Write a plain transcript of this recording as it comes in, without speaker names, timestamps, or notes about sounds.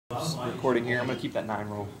recording here. I'm gonna keep that 9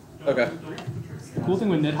 roll. Okay. The cool thing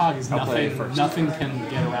with Nidhogg is nothing can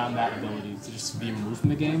get around that ability to just be removed from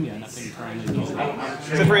the game. Yeah, nothing currently needs it.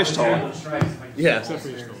 Except for Ishtar. Yeah. Except for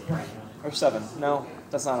Ishtar. Or 7. No,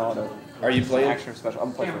 that's not auto. Are you playing? Action or special.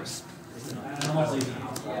 I'm playing first.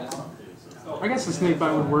 I guess the snake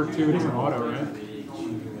bite would work too. It isn't auto, right?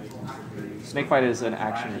 Snakebite is an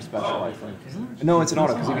action or special, I think. No, it's an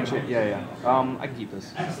auto because you can change. Yeah. I can keep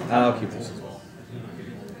this. I'll keep this as well.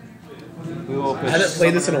 We will I haven't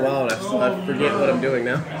played this in a while, and I forget what I'm doing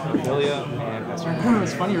now. Cordelia and Pastor.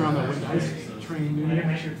 It's funny around the wind ice train,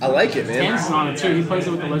 dude. I like it, man. Kansas on it too. He plays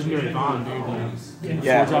it with the legendary Bond, dude.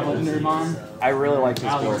 Yeah. 4-drop legendary Bond. I really like this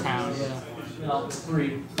Value build. town, yeah.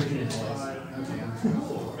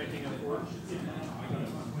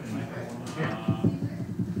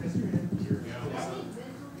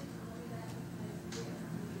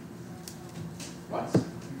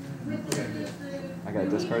 I got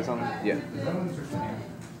discards on them? Yeah.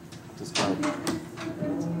 Discard.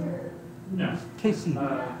 Casey.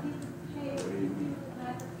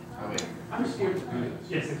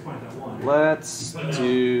 Let's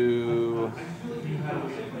do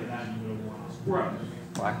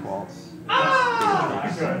Black Waltz.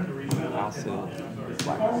 Acid.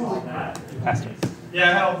 Black Waltz. Pastor.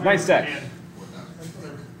 Nice deck.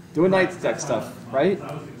 Doing nice deck stuff, right?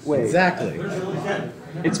 Wait. Exactly.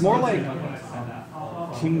 It's more like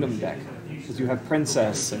Kingdom deck. Because you have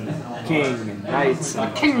Princess and King and Knights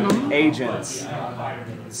and Agents,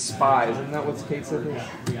 Spies. Isn't that what Kate said?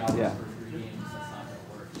 Yeah.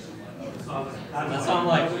 That's on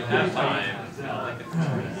like halftime.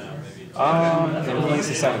 It release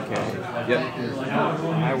a 7K. Yep.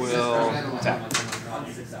 I will tap.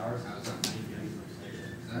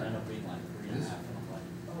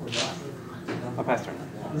 I'll pass turn.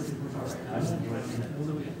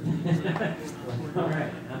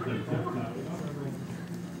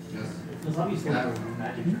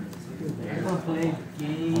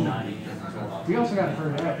 We also got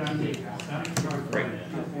hurt up. Great.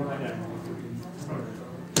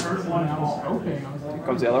 First one, I was hoping. I was like, Here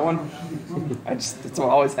comes the other one. That's what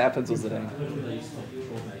always happens with the day.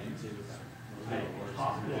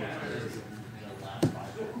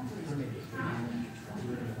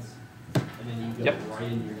 Yep.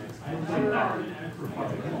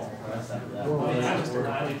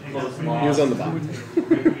 He was on the bottom.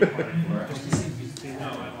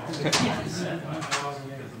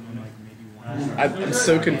 I'm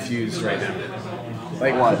so confused right now.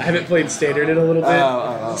 Like, What? I haven't played Standard in a little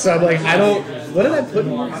bit. So I'm like, I don't... What did I put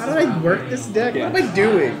in? How did I work this deck? Yeah. What am I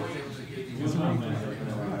doing?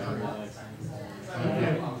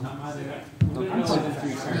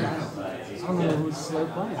 I don't know who's slow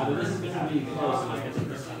playing.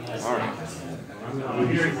 Alright.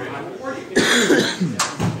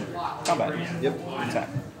 Combat. Yep. Attack.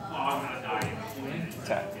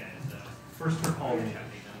 Attack. First turn call.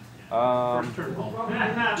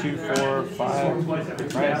 2, 4, 5.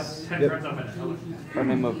 Right. Yep. Her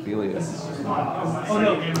name Ophelia. Oh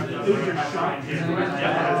no, it was your shot.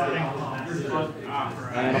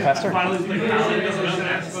 And I'll pass turn.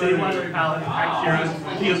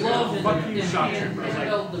 He goes, fuck you, shot trooper. I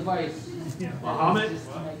was like, Muhammad,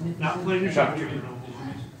 not playing your shot trooper.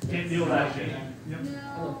 Can't deal with that shit.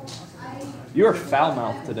 You are foul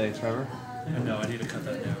mouthed today, Trevor. No, I need to cut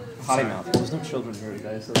that down. Potty mouth. Well, there's no children here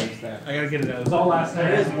today, so there's that. I gotta get it out. It's all last night.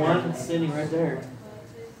 There is one sitting right there.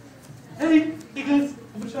 Hey guys,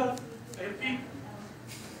 I'm a shot. I have pee.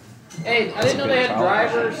 Hey, I didn't know they had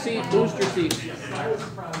driver seat, booster seats. Yep.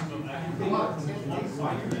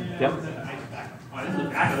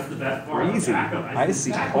 That's the best part. Freezing.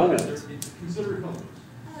 Icy cold.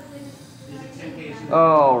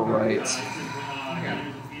 All right.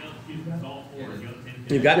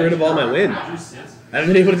 You've gotten rid of all my wind. I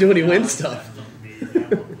haven't been able to do any wind stuff.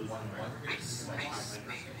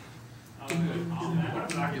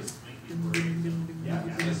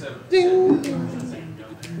 Ding!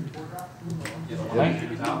 Yep.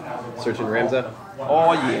 Searching Ramza.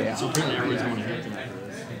 Oh yeah. So apparently everyone's going to hit tonight.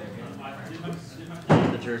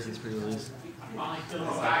 The jersey's pre-released.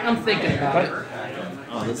 I'm thinking about it.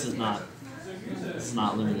 Oh, this is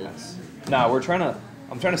not limited. No, I'm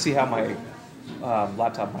trying to see how my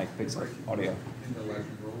laptop mic picks up audio.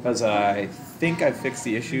 Because I think I fixed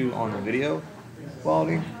the issue on the video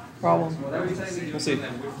quality problem. We'll see.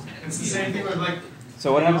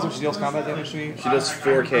 So what happens if she deals combat damage to me? She does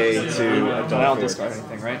 4K to I don't discard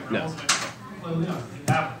anything, right? No.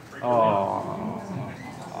 Oh.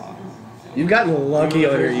 You've gotten lucky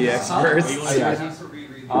on your EX bursts. Yeah.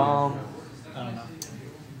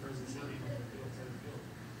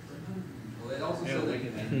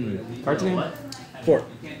 Card to name? 4.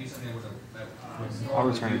 I'll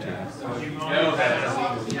return it to you.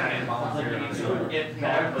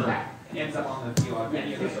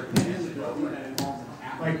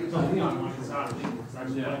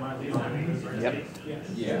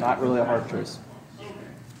 Yep. Not really a hard choice.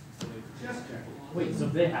 Wait, so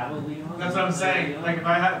they have a Leon? That's what I'm saying. Like if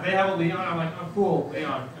they have a Leon, I'm like, oh cool,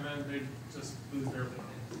 Leon, and then they just lose their Leon.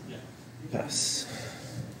 Yeah. Pass.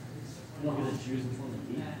 You don't get to choose which one to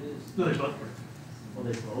keep. No, they both work. Well,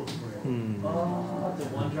 they both were. Oh, the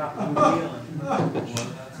one drop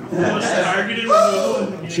Most targeted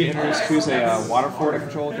removal. She enters, choose a water fort at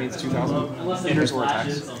control, gains 2,000. Enters or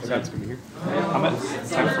attacks. Okay, that's gonna be here. I'm at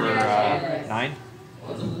time for 9.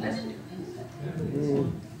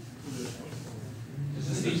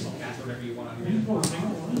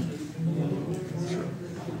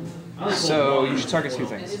 So you should target 2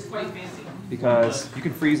 things. Because you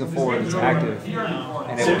can freeze a forward that's active,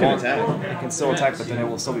 and it can attack. It can still attack, but then it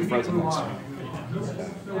will still be frozen next turn.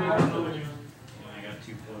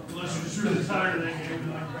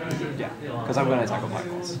 Yeah, because I'm going to attack with my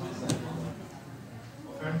balls.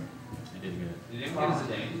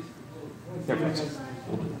 There it goes.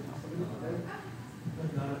 We'll do that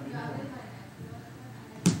now.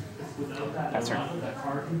 That's right.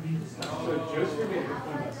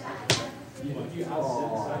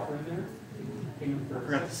 I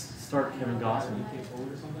forgot to start Kevin Gossman.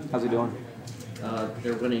 How's he doing?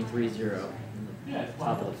 They're winning 3-0 in the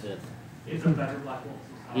top of the 5th.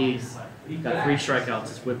 He's got 3 strikeouts.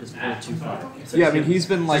 His whip is 0.25. So Yeah, I mean, he's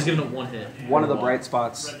been like he's given up 1 hit. one of the bright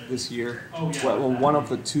spots this year. Well, one of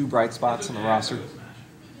the 2 bright spots on the roster.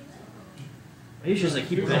 He should just like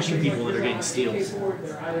keep benching people that are getting steals.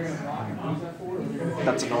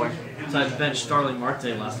 That's annoying. So I benched Starling Marte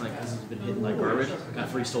last night because he's been hitting like garbage. Got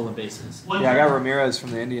 3 stolen bases. Yeah, I got Ramirez from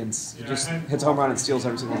the Indians. He just hits a home run and steals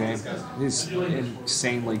every single game. He's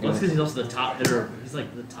insanely Well, it's because good. he's also the top hitter. He's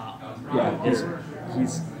like the top Yeah, hitter.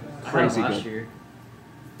 he's I had him crazy last good. year.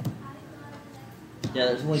 Yeah,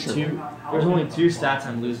 there's only two. There's only 2 stats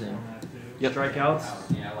I'm losing. Yep. Strikeouts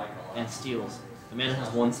and steals. The man has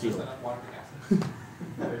 1 steal.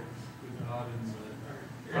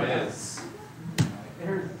 Yes.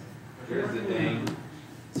 Here's the thing.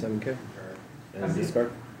 7K. And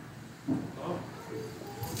discard.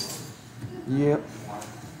 Yep.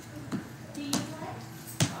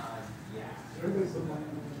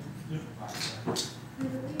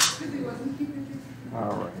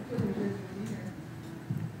 All right.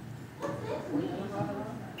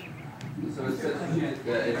 So it says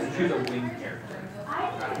it's choose a wing character.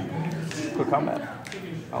 Quick combat.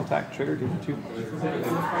 I'll attack. Trigger. Give you 2.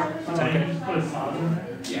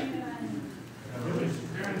 Yeah.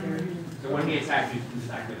 So when he attacks, he can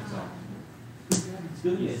attack himself. It's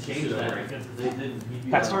good that you changed that because they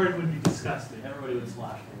didn't. Pass turn. It would be disgusting. Everybody would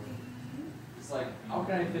slash. It's like, how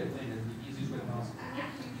can I fit in the easiest way possible?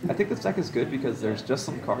 I think this deck is good because there's just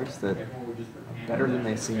some cards that are better than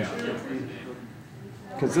they seem.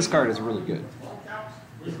 Because this card is really good.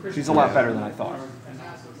 She's a lot better than I thought.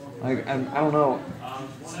 I don't know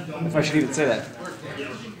if I should even say that.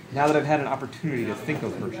 Now that I've had an opportunity to think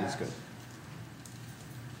of her, she's good.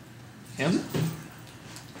 Him?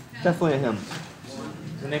 Definitely a him.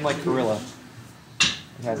 A name like Gorilla.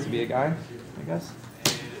 It has to be a guy, I guess.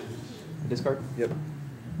 A discard? Yep.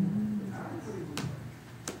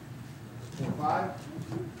 Block.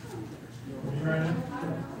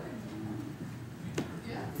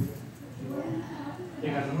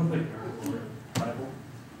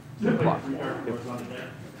 You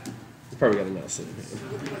probably got a mess in here.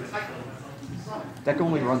 Deck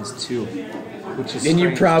only runs 2, which is And you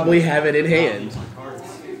strange. probably have it in hand.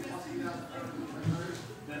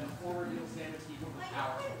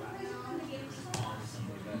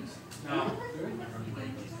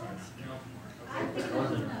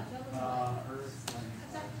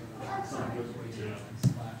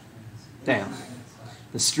 Damn.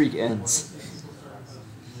 The streak ends.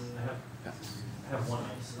 I have 1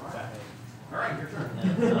 ice. All right, your turn.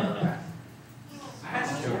 I had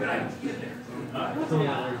such a good idea there.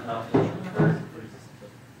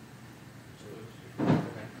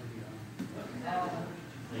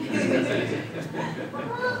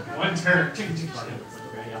 One turn.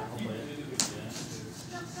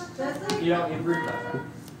 You don't improve that.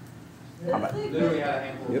 Combat. Literally had a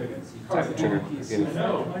handful Yep. of tickets. Tap the trigger. Give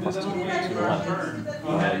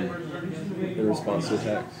 +2. In response to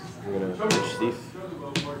attacks, we're going to pitch Thief,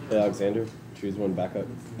 play Alexander, choose 1 backup,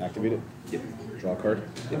 activate it. Yep. Draw a card.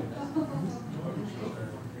 Yep.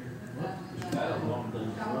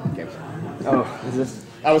 Oh, is this?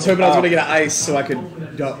 I was hoping I was going to get an ice so I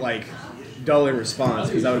could double dull in response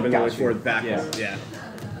because that would have been the only Got you. fourth back. Yeah. Yeah.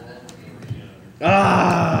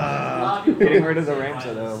 Ah! Getting rid of the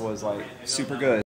Ramza though was like super good.